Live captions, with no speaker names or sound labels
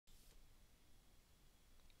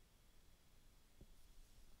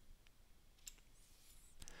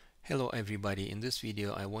Hello everybody, in this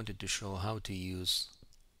video I wanted to show how to use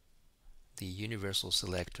the universal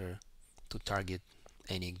selector to target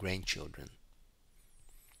any grandchildren.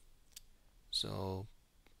 So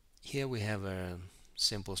here we have a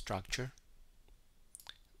simple structure.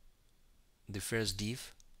 The first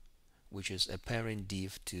div, which is a parent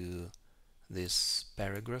div to this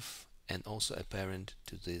paragraph and also a parent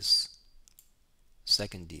to this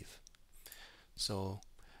second div. So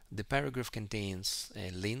the paragraph contains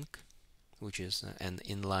a link, which is an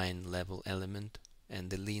inline level element, and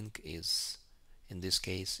the link is, in this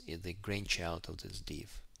case, is the grandchild of this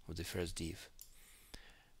div, of the first div.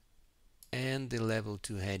 And the level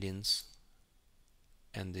 2 headings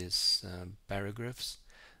and these paragraphs,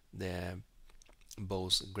 they're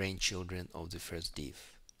both grandchildren of the first div.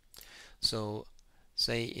 So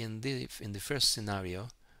say in the first scenario,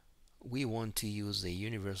 we want to use the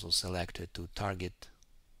universal selector to target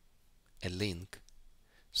a link.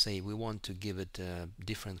 Say we want to give it a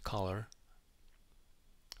different color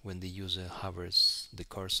when the user hovers the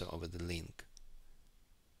cursor over the link.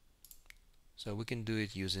 So we can do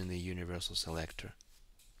it using the universal selector.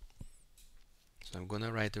 So I'm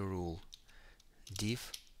gonna write a rule: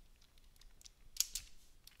 div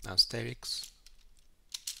asterisk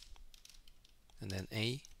and then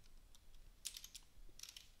a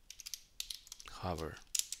hover,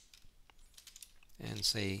 and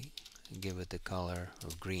say give it the color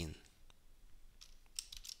of green.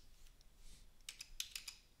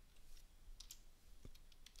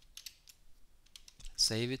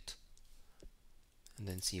 Save it and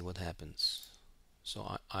then see what happens.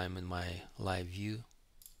 So I'm in my live view.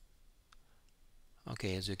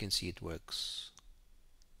 Okay, as you can see, it works.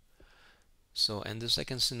 So in the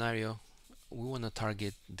second scenario, we want to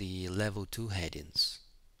target the level 2 headings.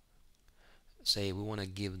 Say we want to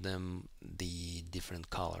give them the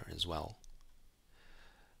different color as well.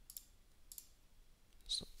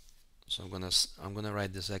 So I'm gonna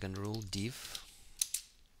write the second rule: div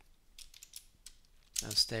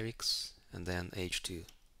asterisk and then h2.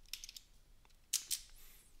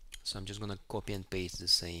 So I'm just gonna copy and paste the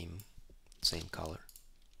same color.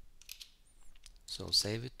 So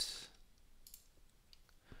save it.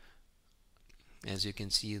 As you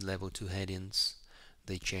can see, level 2 headings,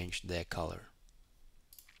 they changed their color.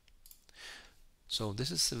 So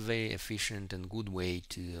this is a very efficient and good way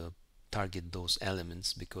to target those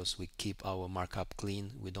elements, because we keep our markup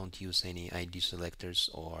clean. We don't use any ID selectors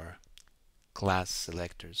or class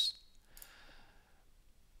selectors.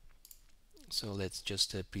 So let's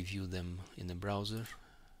just preview them in the browser.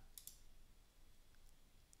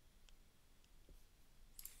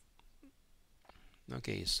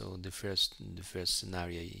 Okay, so the first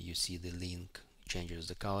scenario, you see the link changes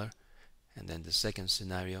the color, and then the second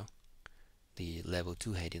scenario, the level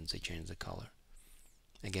 2 headings, they change the color.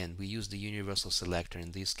 Again, we use the universal selector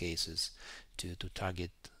in these cases to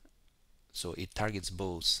target, so it targets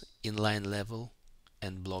both inline level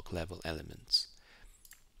and block level elements.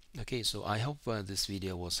 Okay, so I hope this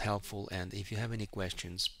video was helpful, and if you have any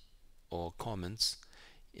questions or comments,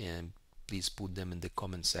 please put them in the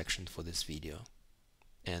comment section for this video.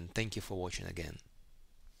 And thank you for watching again.